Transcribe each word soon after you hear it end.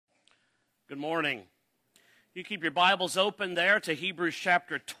Good morning. You keep your Bibles open there to Hebrews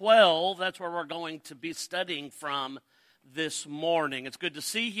chapter 12. That's where we're going to be studying from this morning. It's good to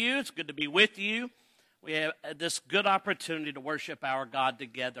see you. It's good to be with you. We have this good opportunity to worship our God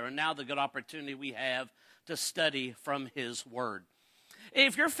together, and now the good opportunity we have to study from His Word.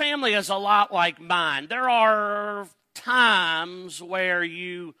 If your family is a lot like mine, there are times where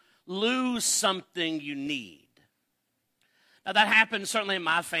you lose something you need. Now, that happens certainly in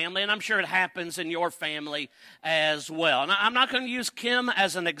my family, and I'm sure it happens in your family as well. Now, I'm not going to use Kim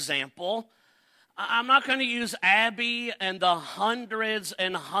as an example. I'm not going to use Abby and the hundreds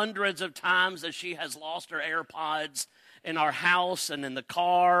and hundreds of times that she has lost her AirPods in our house and in the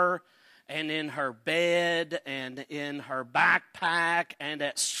car and in her bed and in her backpack and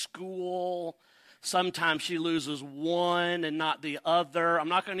at school. Sometimes she loses one and not the other. I'm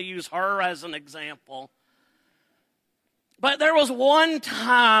not going to use her as an example. But there was one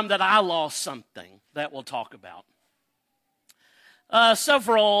time that I lost something that we'll talk about.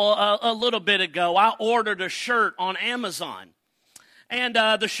 A little bit ago, I ordered a shirt on Amazon. And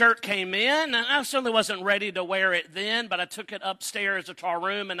the shirt came in, and I certainly wasn't ready to wear it then, but I took it upstairs to our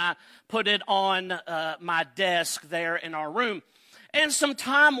room, and I put it on my desk there in our room. And some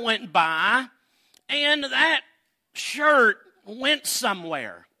time went by, and that shirt went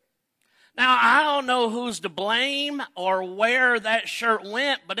somewhere. Now, I don't know who's to blame or where that shirt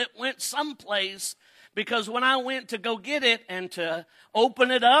went, but it went someplace because when I went to go get it and to open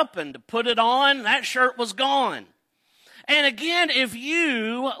it up and to put it on, that shirt was gone. And again, if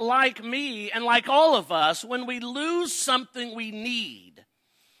you, like me and like all of us, when we lose something we need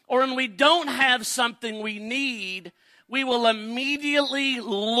or when we don't have something we need, we will immediately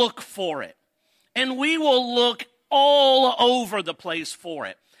look for it. And we will look all over the place for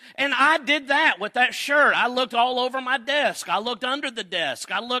it. And I did that with that shirt. I looked all over my desk. I looked under the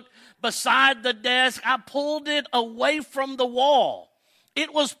desk. I looked beside the desk. I pulled it away from the wall.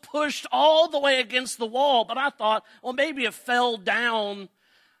 It was pushed all the way against the wall, but I thought, well, maybe it fell down.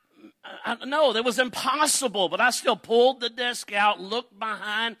 No, that was impossible, but I still pulled the desk out, looked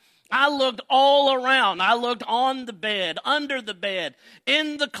behind. I looked all around. I looked on the bed, under the bed,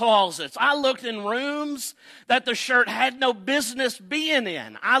 in the closets. I looked in rooms that the shirt had no business being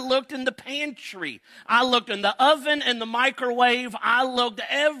in. I looked in the pantry. I looked in the oven and the microwave. I looked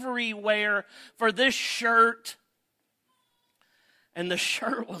everywhere for this shirt. And the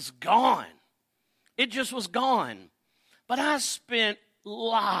shirt was gone. It just was gone. But I spent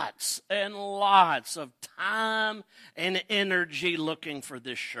lots and lots of time and energy looking for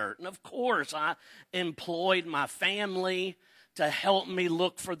this shirt. And of course, I employed my family to help me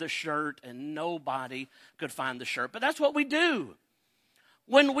look for the shirt, and nobody could find the shirt. But that's what we do.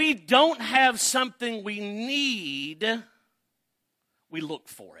 When we don't have something we need, we look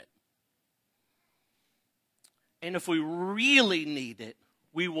for it. And if we really need it,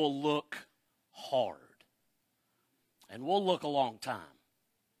 we will look hard. And we'll look a long time.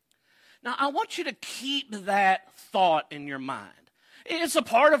 Now, I want you to keep that thought in your mind. It's a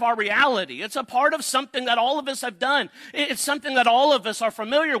part of our reality. It's a part of something that all of us have done. It's something that all of us are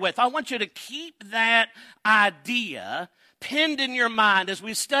familiar with. I want you to keep that idea pinned in your mind as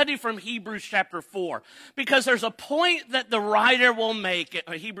we study from Hebrews chapter 4. Because there's a point that the writer will make,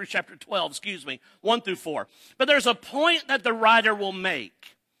 Hebrews chapter 12, 1 through 4. But there's a point that the writer will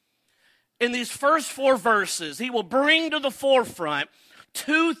make. In these first 4 verses, he will bring to the forefront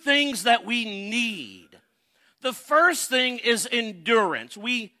 2 things that we need. The first thing is endurance.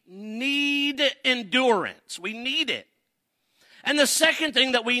 We need endurance. We need it. And the second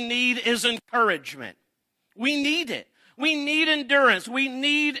thing that we need is encouragement. We need it. We need endurance. We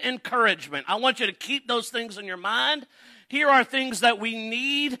need encouragement. I want you to keep those things in your mind. Here are things that we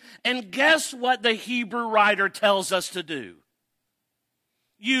need. And guess what the Hebrew writer tells us to do?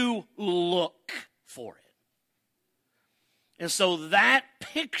 You look for it. And so that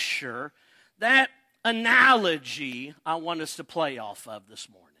picture, that analogy, I want us to play off of this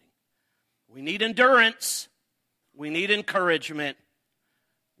morning. We need endurance. We need encouragement.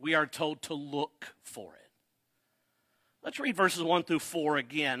 We are told to look for it. Let's read verses 1 through 4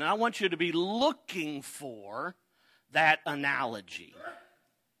 again. And I want you to be looking for that analogy.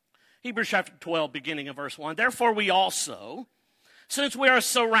 Hebrews chapter 12, beginning of verse 1. Therefore we also, since we are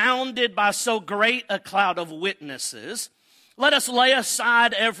surrounded by so great a cloud of witnesses, let us lay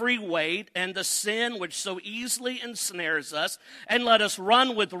aside every weight and the sin which so easily ensnares us, and let us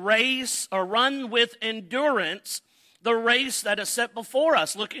run with endurance the race that is set before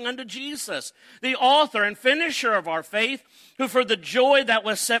us, looking unto Jesus, the author and finisher of our faith, who for the joy that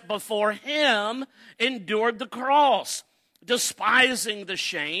was set before him endured the cross, despising the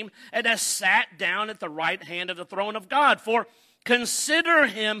shame, and has sat down at the right hand of the throne of God. For consider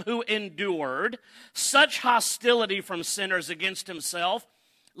him who endured such hostility from sinners against himself,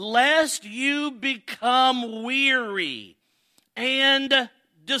 lest you become weary and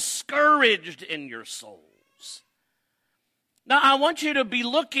discouraged in your souls. Now, I want you to be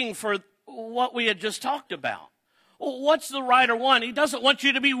looking for what we had just talked about. What's the writer want? He doesn't want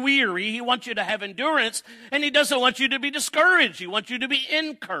you to be weary. He wants you to have endurance, and he doesn't want you to be discouraged. He wants you to be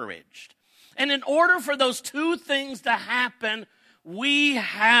encouraged. And in order for those two things to happen, we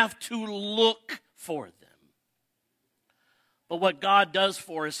have to look for them. But what God does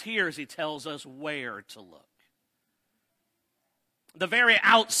for us here is he tells us where to look. The very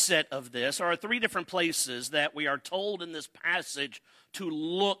outset of this are three different places that we are told in this passage to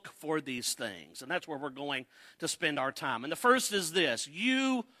look for these things. And that's where we're going to spend our time. And the first is this: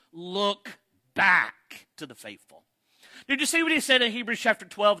 you look back to the faithful. Did you see what he said in Hebrews chapter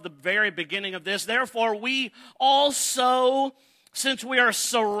 12, the very beginning of this? Therefore, we also, since we are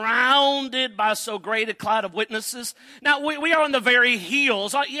surrounded by so great a cloud of witnesses. Now, we are on the very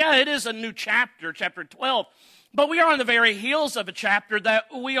heels. Yeah, it is a new chapter, chapter 12. But we are on the very heels of a chapter that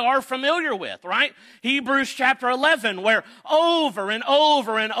we are familiar with, right? Hebrews chapter 11, where over and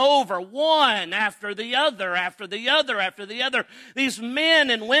over and over, one after the other, after the other, after the other, these men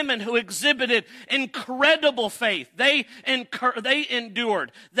and women who exhibited incredible faith. They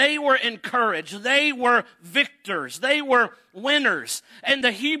endured. They were encouraged. They were victors. They were winners. And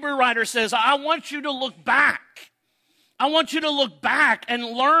the Hebrew writer says, I want you to look back. I want you to look back and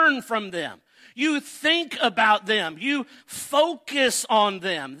learn from them. You think about them. You focus on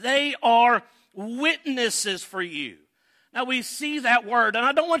them. They are witnesses for you. Now, we see that word, and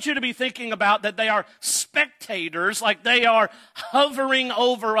I don't want you to be thinking about that they are spectators, like they are hovering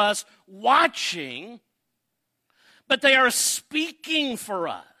over us, watching, but they are speaking for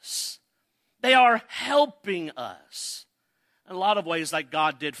us. They are helping us. In a lot of ways like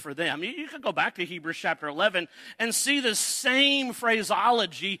God did for them. You could go back to Hebrews chapter 11 and see the same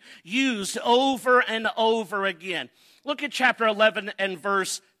phraseology used over and over again. Look at chapter 11 and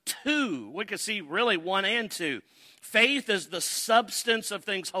verse 2. We can see really 1 and 2. Faith is the substance of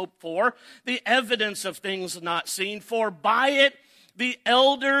things hoped for, the evidence of things not seen. For by it the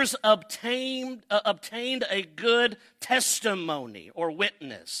elders obtained a good testimony or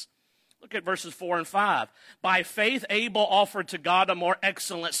witness. Look at verses 4 and 5. By faith, Abel offered to God a more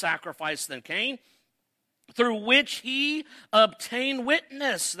excellent sacrifice than Cain, through which he obtained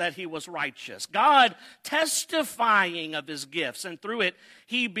witness that he was righteous, God testifying of his gifts, and through it,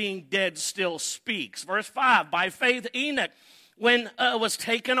 he being dead still speaks. Verse 5, by faith, Enoch was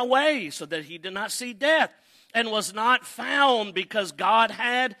taken away so that he did not see death, and was not found because God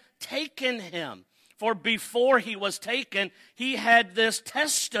had taken him. For before he was taken, he had this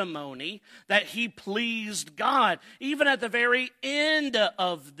testimony that he pleased God. Even at the very end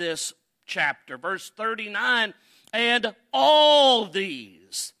of this chapter, verse 39, and all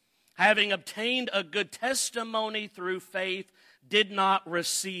these, having obtained a good testimony through faith, did not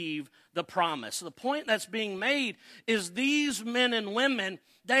receive the promise. So the point that's being made is these men and women,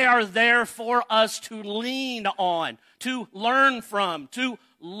 they are there for us to lean on, to learn from, to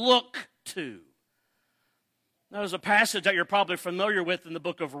look to. There's a passage that you're probably familiar with in the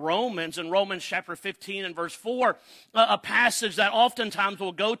book of Romans, in Romans chapter 15 and verse 4, a passage that oftentimes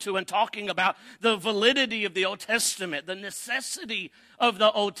we'll go to in talking about the validity of the Old Testament, the necessity of the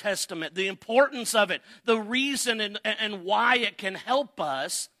Old Testament, the importance of it, the reason and why it can help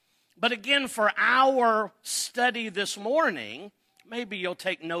us. But again, for our study this morning, maybe you'll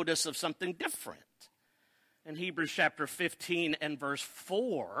take notice of something different. In Hebrews chapter 15 and verse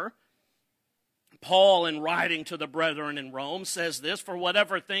 4, Paul, in writing to the brethren in Rome, says this: for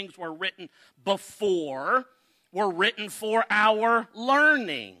whatever things were written before were written for our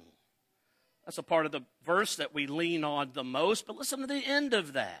learning. That's a part of the verse that we lean on the most. But listen to the end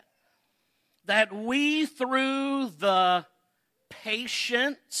of that. That we, through the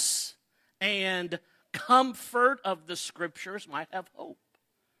patience and comfort of the Scriptures, might have hope.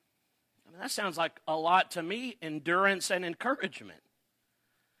 I mean, that sounds like a lot to me, endurance and encouragement.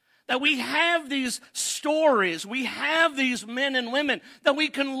 That we have these stories, we have these men and women that we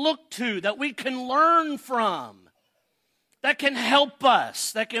can look to, that we can learn from, that can help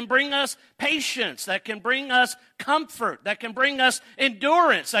us, that can bring us patience, that can bring us comfort, that can bring us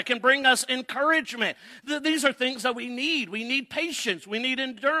endurance, that can bring us encouragement. These are things that we need. We need patience, we need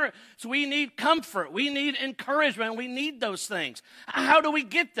endurance, we need comfort, we need encouragement, we need those things. How do we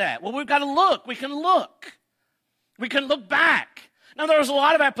get that? Well, we've got to look. We can look. We can look back. Now, there's a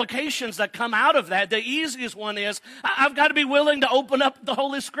lot of applications that come out of that. The easiest one is I've got to be willing to open up the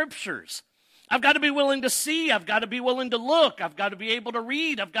Holy Scriptures. I've got to be willing to see. I've got to be willing to look. I've got to be able to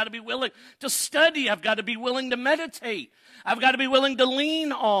read. I've got to be willing to study. I've got to be willing to meditate. I've got to be willing to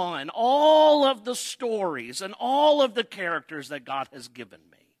lean on all of the stories and all of the characters that God has given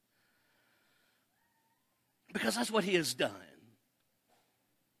me. Because that's what He has done.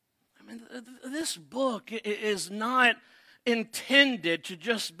 I mean, this book is not intended to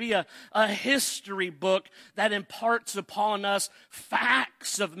just be a history book that imparts upon us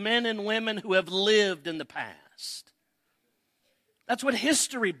facts of men and women who have lived in the past. That's what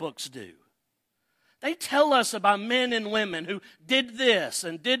history books do. They tell us about men and women who did this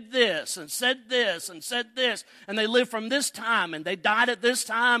and said this and said this, and they lived from this time and they died at this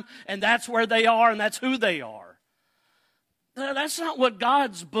time, and that's where they are and that's who they are. That's not what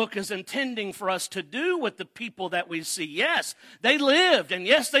God's book is intending for us to do with the people that we see. Yes, they lived, and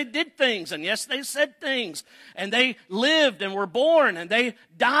yes, they did things, and yes, they said things, and they lived and were born, and they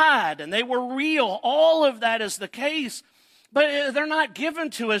died, and they were real. All of that is the case, but they're not given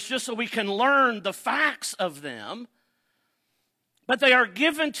to us just so we can learn the facts of them, but they are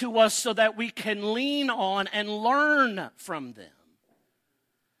given to us so that we can lean on and learn from them.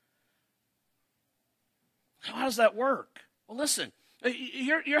 So how does that work? Well, listen,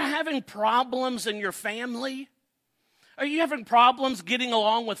 you're having problems in your family. Are you having problems getting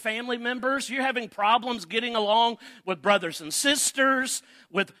along with family members? You're having problems getting along with brothers and sisters,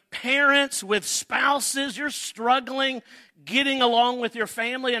 with parents, with spouses. You're struggling getting along with your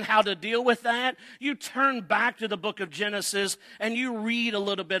family and how to deal with that. You turn back to the book of Genesis and you read a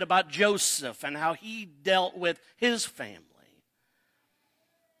little bit about Joseph and how he dealt with his family.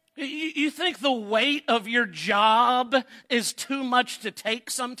 You think the weight of your job is too much to take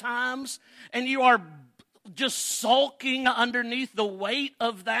sometimes, and you are just sulking underneath the weight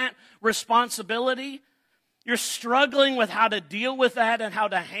of that responsibility? You're struggling with how to deal with that and how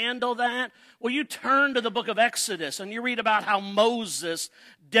to handle that? Well, you turn to the book of Exodus and you read about how Moses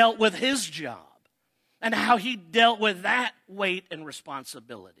dealt with his job and how he dealt with that weight and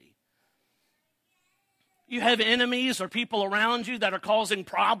responsibility. You have enemies or people around you that are causing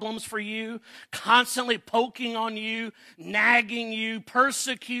problems for you, constantly poking on you, nagging you,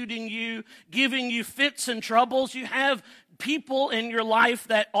 persecuting you, giving you fits and troubles. You have people in your life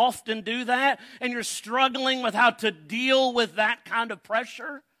that often do that, and you're struggling with how to deal with that kind of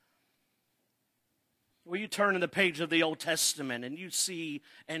pressure. Well, you turn to the page of the Old Testament and you see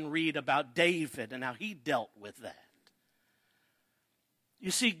and read about David and how he dealt with that. You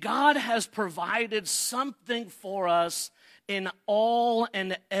see, God has provided something for us in all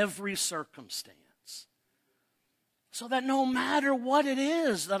and every circumstance, so that no matter what it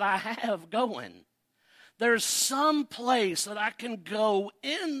is that I have going, there's some place that I can go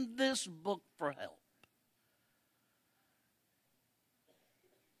in this book for help.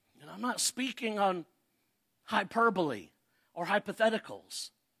 And I'm not speaking on hyperbole or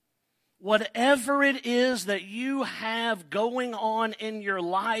hypotheticals. Whatever it is that you have going on in your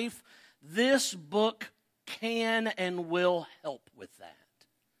life, this book can and will help with that.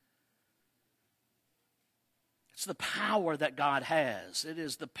 It's the power that God has. It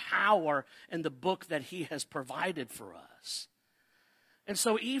is the power in the book that He has provided for us. And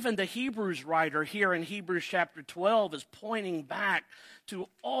so even the Hebrews writer here in Hebrews chapter 12 is pointing back to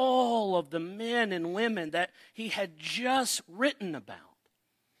all of the men and women that he had just written about.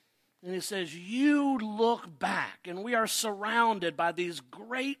 And he says, you look back, and we are surrounded by these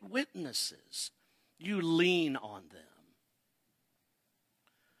great witnesses. You lean on them.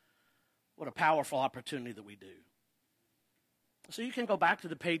 What a powerful opportunity that we do. So you can go back to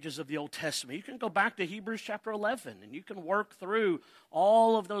the pages of the Old Testament. You can go back to Hebrews chapter 11, and you can work through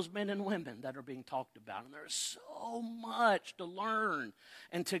all of those men and women that are being talked about. And there's so much to learn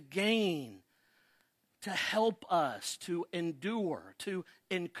and to gain, to help us, to endure, to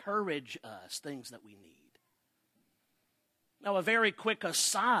encourage us, things that we need. Now, a very quick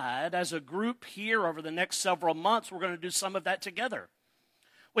aside, as a group here over the next several months, we're going to do some of that together.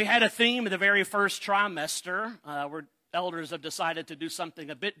 We had a theme in the very first trimester. Where elders have decided to do something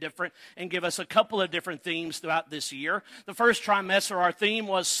a bit different and give us a couple of different themes throughout this year. The first trimester, our theme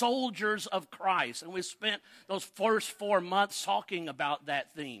was Soldiers of Christ, and we spent those first 4 months talking about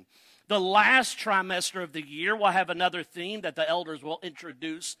that theme. The last trimester of the year, we'll have another theme that the elders will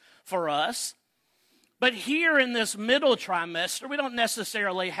introduce for us. But here in this middle trimester, we don't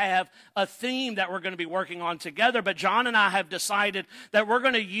necessarily have a theme that we're going to be working on together, but John and I have decided that we're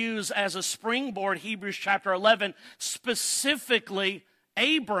going to use as a springboard Hebrews chapter 11, specifically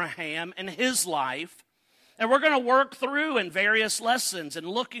Abraham and his life, And we're going to work through in various lessons and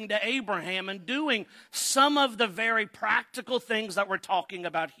looking to Abraham and doing some of the very practical things that we're talking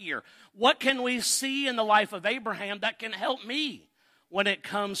about here. What can we see in the life of Abraham that can help me when it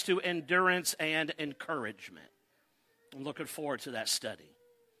comes to endurance and encouragement? I'm looking forward to that study.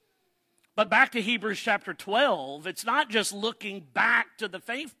 But back to Hebrews chapter 12, it's not just looking back to the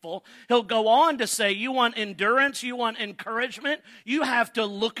faithful. He'll go on to say, you want endurance, you want encouragement, you have to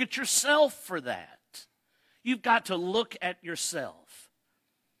look at yourself for that. You've got to look at yourself.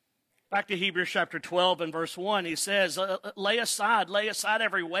 Back to Hebrews chapter 12 and verse 1, he says, lay aside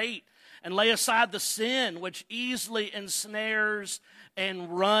every weight, and lay aside the sin which easily ensnares, and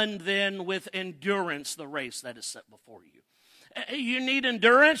run then with endurance the race that is set before you. You need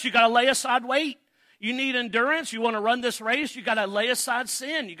endurance, you got to lay aside weight. You need endurance, you want to run this race, you got to lay aside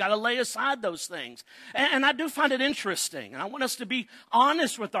sin. You got to lay aside those things. And I do find it interesting, and I want us to be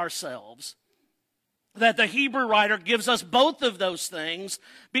honest with ourselves, that the Hebrew writer gives us both of those things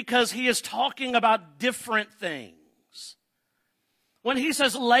because he is talking about different things. When he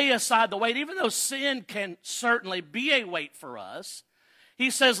says lay aside the weight, even though sin can certainly be a weight for us, he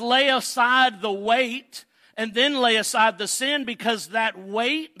says lay aside the weight and then lay aside the sin, because that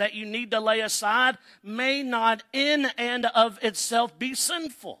weight that you need to lay aside may not in and of itself be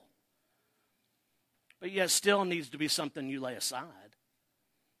sinful, but yet still needs to be something you lay aside.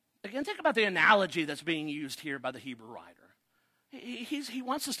 Again, think about the analogy that's being used here by the Hebrew writer. He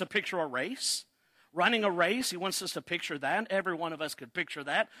wants us to picture a race. Running a race, he wants us to picture that. Every one of us could picture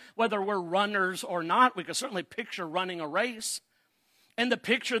that. Whether we're runners or not, we could certainly picture running a race. And the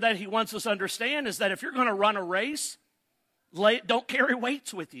picture that he wants us to understand is that if you're going to run a race, don't carry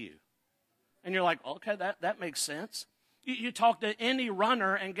weights with you. And you're like, okay, that makes sense. You talk to any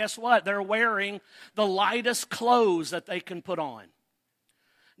runner, and guess what? They're wearing the lightest clothes that they can put on.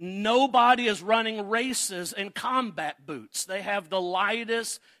 Nobody is running races in combat boots. They have the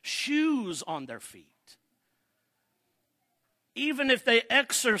lightest shoes on their feet. Even if they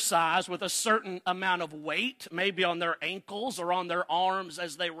exercise with a certain amount of weight, maybe on their ankles or on their arms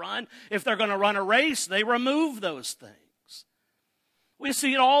as they run, if they're going to run a race, they remove those things. We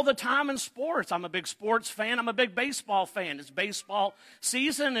see it all the time in sports. I'm a big sports fan. I'm a big baseball fan. It's baseball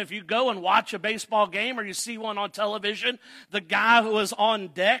season. If you go and watch a baseball game or you see one on television, the guy who is on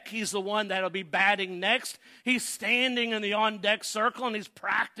deck, he's the one that'll be batting next. He's standing in the on-deck circle and he's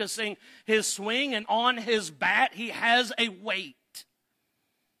practicing his swing, and on his bat he has a weight.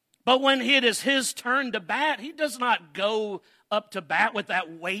 But when it is his turn to bat, he does not go up to bat with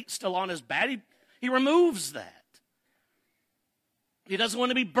that weight still on his bat. He removes that. He doesn't want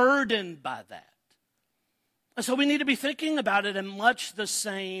to be burdened by that. And so we need to be thinking about it in much the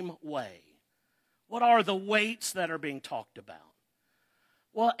same way. What are the weights that are being talked about?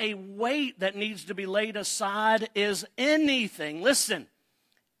 Well, a weight that needs to be laid aside is anything, listen,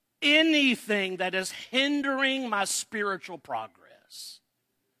 anything that is hindering my spiritual progress.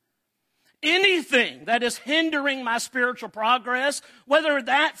 Anything that is hindering my spiritual progress, whether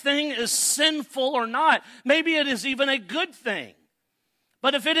that thing is sinful or not, maybe it is even a good thing.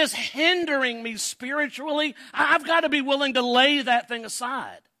 But if it is hindering me spiritually, I've got to be willing to lay that thing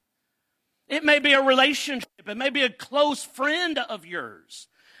aside. It may be a relationship. It may be a close friend of yours.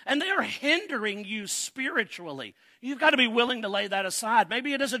 And they are hindering you spiritually. You've got to be willing to lay that aside.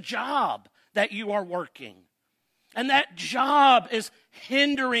 Maybe it is a job that you are working. And that job is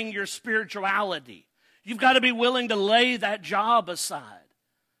hindering your spirituality. You've got to be willing to lay that job aside.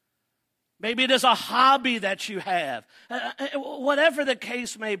 Maybe it is a hobby that you have. Whatever the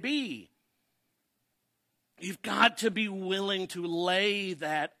case may be, you've got to be willing to lay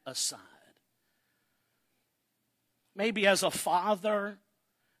that aside. Maybe as a father,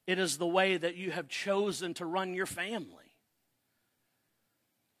 it is the way that you have chosen to run your family.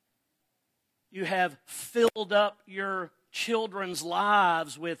 You have filled up your children's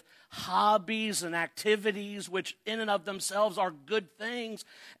lives with hobbies and activities which in and of themselves are good things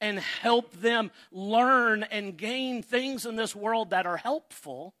and help them learn and gain things in this world that are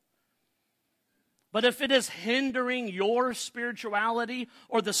helpful. But if it is hindering your spirituality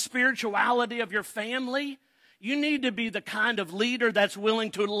or the spirituality of your family, you need to be the kind of leader that's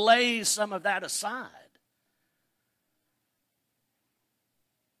willing to lay some of that aside.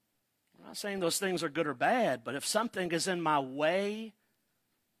 I'm not saying those things are good or bad, but if something is in my way,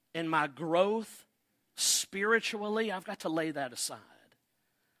 in my growth, spiritually, I've got to lay that aside.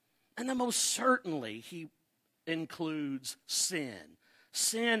 And then most certainly, he includes sin.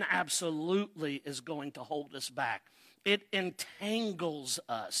 Sin absolutely is going to hold us back. It entangles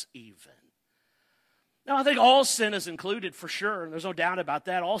us even. Now, I think all sin is included for sure. There's no doubt about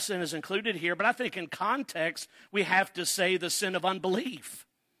that. All sin is included here. But I think in context, we have to say the sin of unbelief.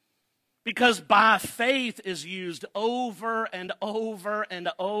 Because by faith is used over and over and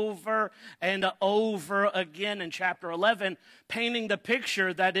over and over again in chapter 11, painting the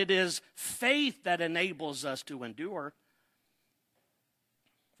picture that it is faith that enables us to endure.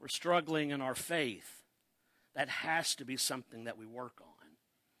 If we're struggling in our faith, that has to be something that we work on.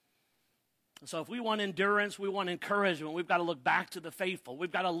 So if we want endurance, we want encouragement, we've got to look back to the faithful.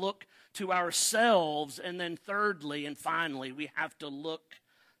 We've got to look to ourselves. And then thirdly and finally, we have to look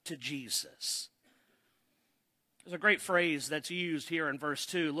to Jesus. There's a great phrase that's used here in verse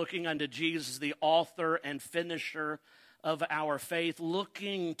 2, looking unto Jesus, the author and finisher of our faith.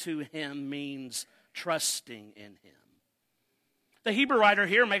 Looking to him means trusting in him. The Hebrew writer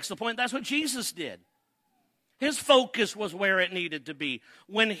here makes the point that's what Jesus did. His focus was where it needed to be.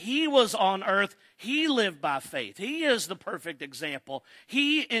 When he was on earth, he lived by faith. He is the perfect example.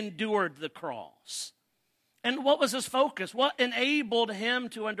 He endured the cross. And what was his focus? What enabled him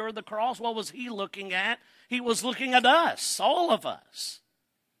to endure the cross? What was he looking at? He was looking at us, all of us.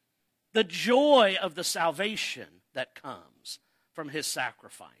 The joy of the salvation that comes from his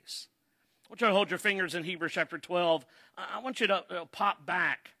sacrifice. I want you to hold your fingers in Hebrews chapter 12. I want you to pop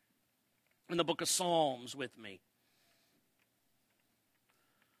back in the book of Psalms with me.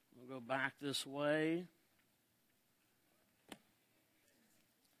 We'll go back this way.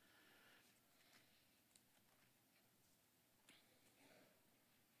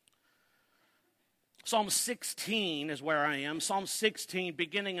 Psalm 16 is where I am. Psalm 16,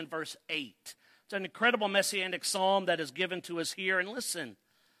 beginning in verse 8. It's an incredible messianic psalm that is given to us here. And listen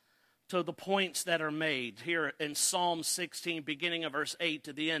to the points that are made here in Psalm 16, beginning of verse 8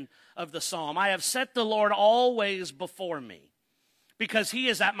 to the end of the psalm. I have set the Lord always before me. Because he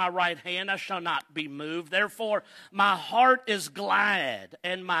is at my right hand, I shall not be moved. Therefore, my heart is glad,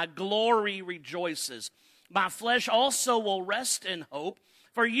 and my glory rejoices. My flesh also will rest in hope.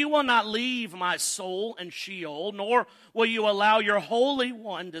 For you will not leave my soul in Sheol, nor will you allow your Holy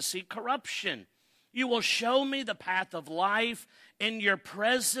One to see corruption. You will show me the path of life. In your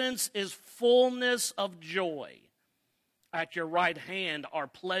presence is fullness of joy. At your right hand are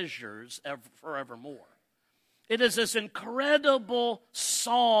pleasures forevermore. It is this incredible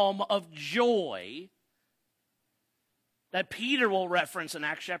psalm of joy that Peter will reference in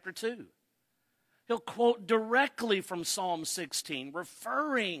Acts chapter 2. He'll quote directly from Psalm 16,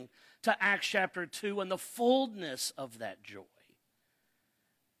 referring to Acts chapter 2 and the fullness of that joy.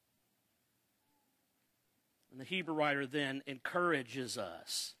 And the Hebrew writer then encourages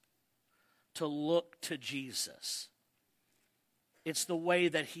us to look to Jesus. It's the way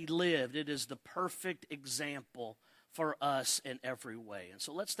that he lived. It is the perfect example for us in every way. And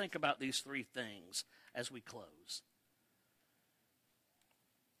so let's think about these three things as we close.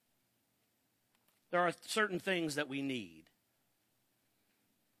 There are certain things that we need.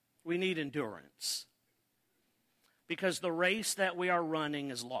 We need endurance. Because the race that we are running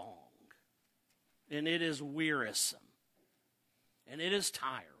is long. And it is wearisome. And it is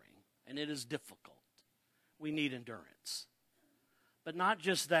tiring. And it is difficult. We need endurance. But not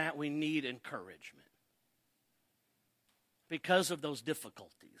just that, we need encouragement. Because of those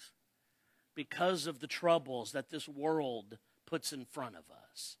difficulties. Because of the troubles that this world puts in front of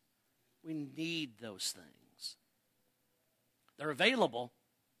us. We need those things. They're available.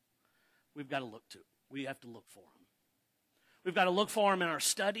 We have to look for them. We've got to look for them in our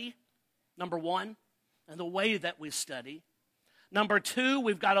study, number one, and the way that we study. Number two,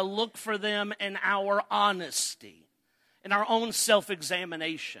 we've got to look for them in our honesty, in our own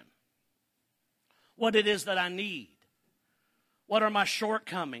self-examination. What it is that I need. What are my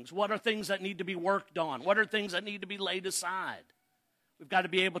shortcomings? What are things that need to be worked on? What are things that need to be laid aside? We've got to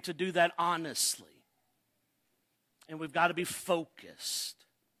be able to do that honestly. And we've got to be focused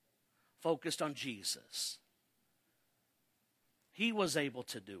on Jesus. He was able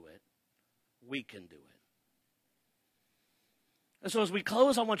to do it. We can do it. And so as we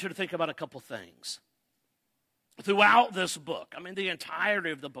close, I want you to think about a couple things. Throughout this book, the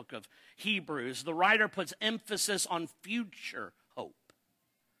entirety of the book of Hebrews, the writer puts emphasis on future hope.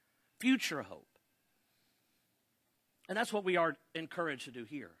 Future hope. And that's what we are encouraged to do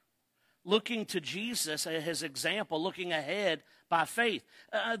here. Looking to Jesus as his example, looking ahead by faith.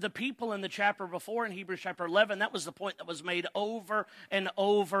 The people in the chapter before, in Hebrews chapter 11, that was the point that was made over and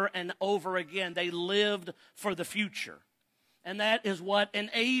over and over again. They lived for the future. And that is what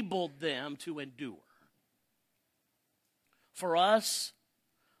enabled them to endure. For us,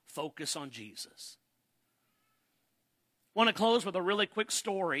 focus on Jesus. I want to close with a really quick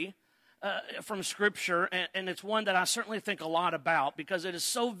story from Scripture, and it's one that I certainly think a lot about because it is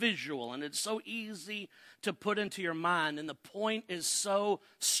so visual and it's so easy to put into your mind, and the point is so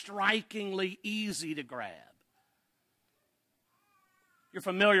strikingly easy to grab. You're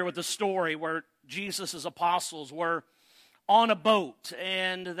familiar with the story where Jesus' apostles were on a boat,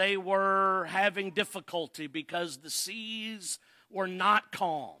 and they were having difficulty because the seas were not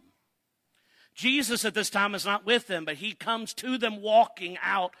calm. Jesus at this time is not with them, but he comes to them walking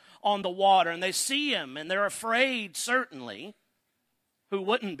out on the water, and they see him, and they're afraid, certainly. Who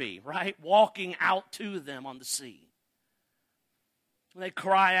wouldn't be, right? Walking out to them on the sea. They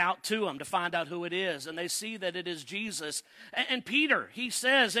cry out to him to find out who it is, and they see that it is Jesus. And Peter, he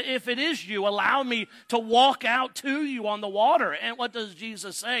says, if it is you, allow me to walk out to you on the water. And what does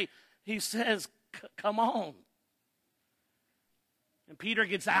Jesus say? He says, come on. And Peter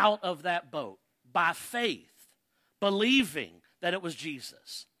gets out of that boat by faith, believing that it was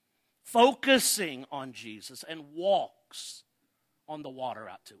Jesus, focusing on Jesus, and walks on the water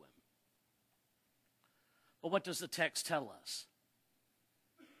out to him. But what does the text tell us?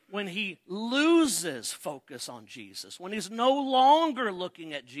 When he loses focus on Jesus, when he's no longer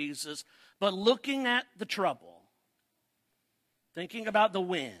looking at Jesus, but looking at the trouble, thinking about the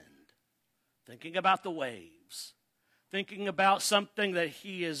wind, thinking about the waves, thinking about something that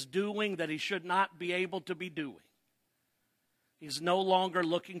he is doing that he should not be able to be doing. He's no longer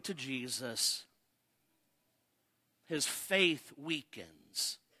looking to Jesus. His faith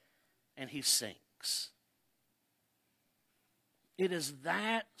weakens and he sinks. It is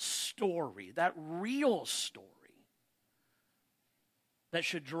that story, that real story, that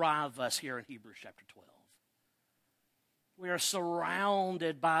should drive us here in Hebrews chapter 12. We are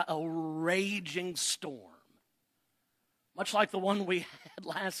surrounded by a raging storm, much like the one we had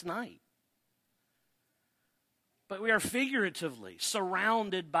last night. But we are figuratively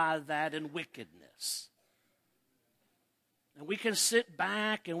surrounded by that in wickedness. And we can sit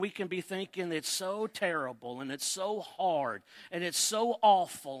back and we can be thinking it's so terrible and it's so hard and it's so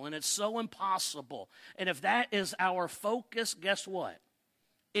awful and it's so impossible. And if that is our focus, guess what?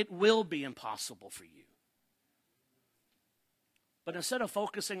 It will be impossible for you. But instead of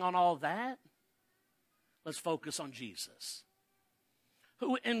focusing on all that, let's focus on Jesus,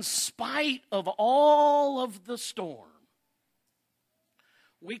 who in spite of all of the storm,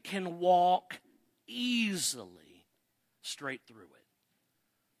 we can walk easily straight through it.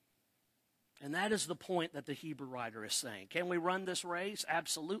 And that is the point that the Hebrew writer is saying. Can we run this race?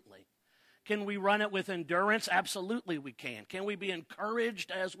 Absolutely. Can we run it with endurance? Absolutely we can. Can we be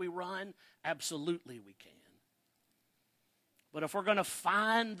encouraged as we run? Absolutely we can. But if we're going to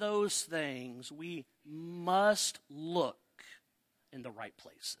find those things, we must look in the right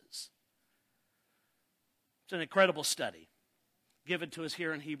places. It's an incredible study given to us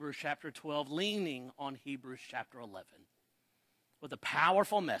here in Hebrews chapter 12, leaning on Hebrews chapter 11, with a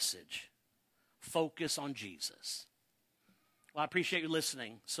powerful message, focus on Jesus. Well, I appreciate you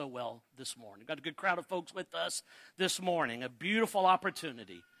listening so well this morning. We've got a good crowd of folks with us this morning, a beautiful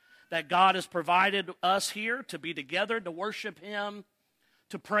opportunity that God has provided us here to be together, to worship him,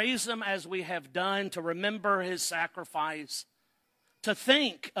 to praise him as we have done, to remember his sacrifice, to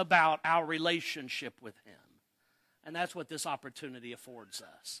think about our relationship with him. And that's what this opportunity affords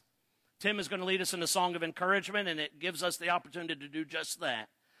us. Tim is going to lead us in a song of encouragement, and it gives us the opportunity to do just that,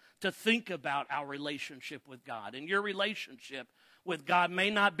 to think about our relationship with God. And your relationship with God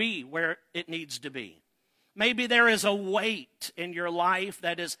may not be where it needs to be. Maybe there is a weight in your life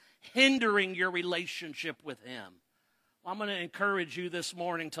that is hindering your relationship with him. Well, I'm going to encourage you this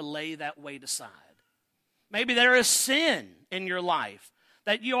morning to lay that weight aside. Maybe there is sin in your life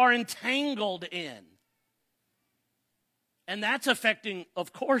that you are entangled in. And that's affecting,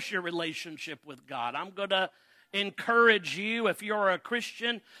 of course, your relationship with God. I'm going to encourage you, if you're a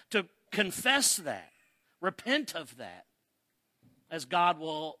Christian, to confess that, repent of that, as God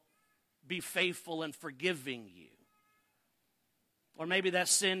will be faithful in forgiving you. Or maybe that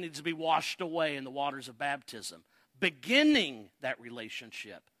sin needs to be washed away in the waters of baptism, beginning that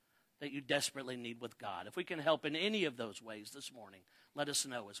relationship that you desperately need with God. If we can help in any of those ways this morning, let us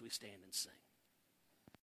know as we stand and sing.